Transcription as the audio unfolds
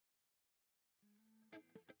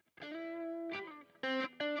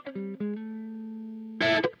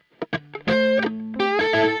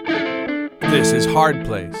This is Hard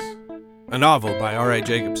Place, a novel by R.A.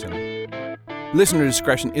 Jacobson. Listener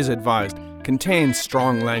discretion is advised. Contains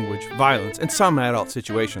strong language, violence, and some adult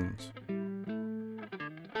situations.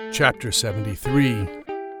 Chapter 73.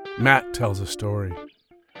 Matt tells a story.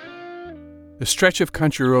 The stretch of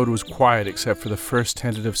country road was quiet except for the first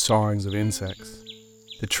tentative sawings of insects.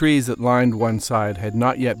 The trees that lined one side had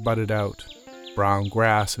not yet budded out. Brown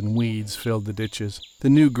grass and weeds filled the ditches. The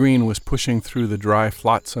new green was pushing through the dry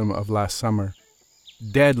flotsam of last summer.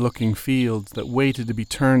 Dead-looking fields that waited to be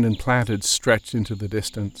turned and planted stretched into the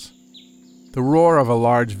distance. The roar of a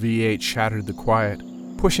large V8 shattered the quiet,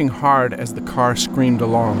 pushing hard as the car screamed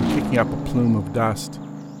along, kicking up a plume of dust.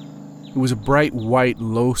 It was a bright white,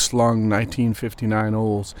 low-slung 1959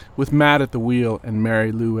 Olds, with Matt at the wheel and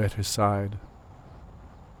Mary Lou at his side.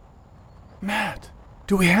 "Matt,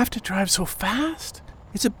 do we have to drive so fast?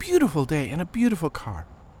 It's a beautiful day and a beautiful car.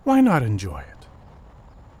 Why not enjoy it?"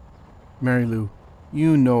 "Mary Lou,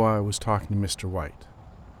 you know I was talking to Mr. White."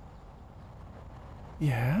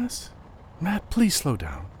 "Yes? Matt, please slow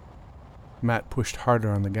down." Matt pushed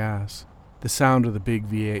harder on the gas. The sound of the big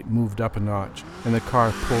V8 moved up a notch, and the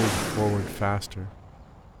car pulled forward faster.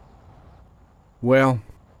 "Well,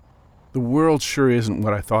 the world sure isn't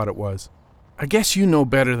what I thought it was. I guess you know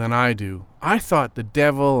better than I do. I thought the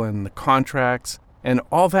devil and the contracts and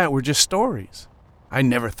all that were just stories. I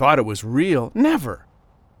never thought it was real. Never.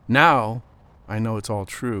 Now, I know it's all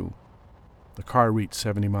true." The car reached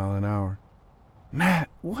 70 miles an hour. "Matt,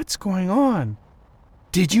 what's going on?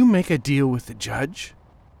 Did you make a deal with the judge?"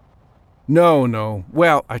 No.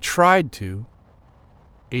 Well, I tried to."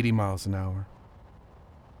 80 miles an hour.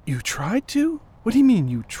 "You tried to? What do you mean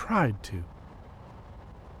you tried to?"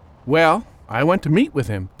 "Well, I went to meet with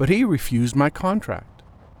him, but he refused my contract."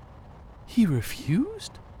 "He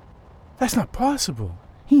refused? That's not possible.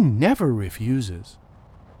 He never refuses."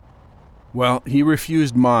 "Well, he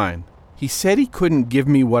refused mine. He said he couldn't give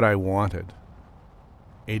me what I wanted."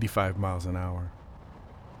 85 miles an hour.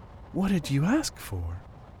 "What did you ask for?"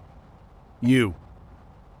 "You."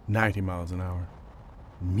 90 miles an hour.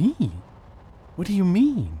 "Me? What do you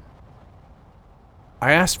mean?"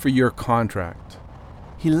 "I asked for your contract.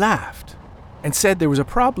 He laughed and said there was a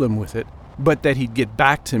problem with it, but that he'd get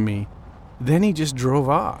back to me. Then he just drove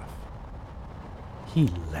off."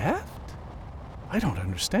 "He left? I don't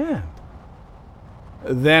understand."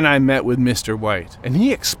 "Then I met with Mr. White, and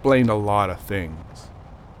he explained a lot of things."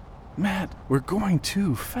 "Matt, we're going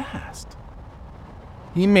too fast."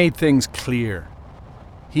 "He made things clear.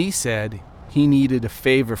 He said he needed a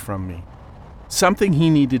favor from me, something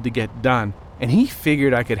he needed to get done, and he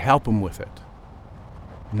figured I could help him with it."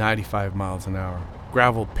 95 miles an hour.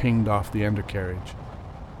 Gravel pinged off the undercarriage.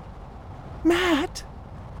 "Matt!"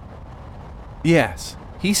 "Yes,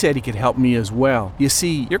 he said he could help me as well. You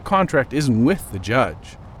see, your contract isn't with the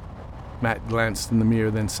judge." Matt glanced in the mirror,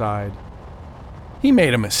 then sighed. "He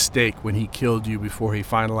made a mistake when he killed you before he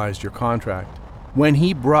finalized your contract. When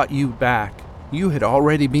he brought you back, you had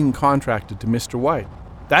already been contracted to Mr. White.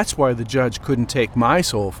 That's why the judge couldn't take my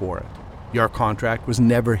soul for it. Your contract was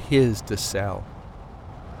never his to sell."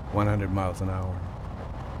 100 miles an hour.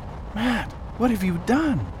 "Matt, what have you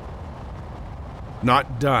done?"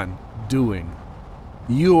 "Not done, doing.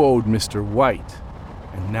 You owed Mr. White,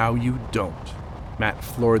 and now you don't." Matt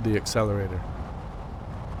floored the accelerator.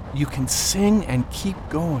 "You can sing and keep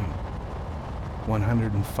going."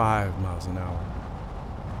 105 miles an hour.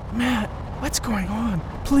 "Matt, what's going on?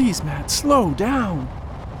 Please, Matt, slow down."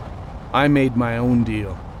 "I made my own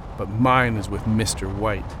deal, but mine is with Mr.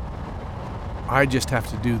 White. I just have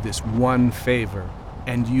to do this one favor,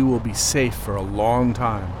 and you will be safe for a long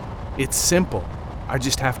time. It's simple. I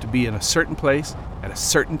just have to be in a certain place at a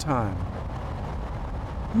certain time."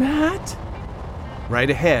 "Matt?" "Right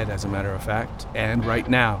ahead, as a matter of fact, and right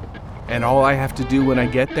now. And all I have to do when I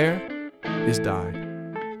get there is die."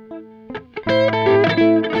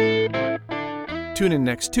 Tune in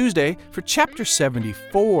next Tuesday for Chapter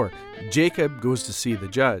 74, Jacob Goes to See the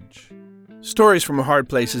Judge. Stories from a Hard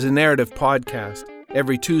Place is a narrative podcast.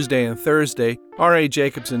 Every Tuesday and Thursday, R.A.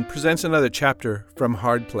 Jacobson presents another chapter from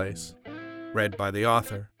Hard Place, read by the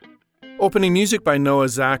author. Opening music by Noah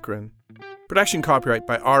Zachrin. Production copyright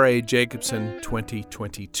by R.A. Jacobson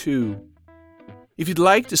 2022. If you'd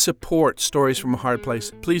like to support Stories from a Hard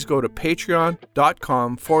Place, please go to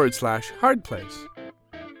patreon.com/hardplace.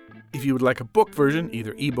 If you would like a book version,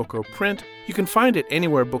 either ebook or print, you can find it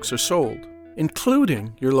anywhere books are sold,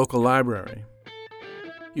 including your local library.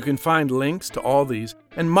 You can find links to all these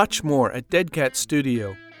and much more at Dead Cat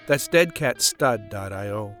Studio. That's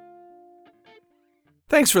deadcatstud.io.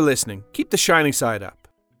 Thanks for listening. Keep the shiny side up.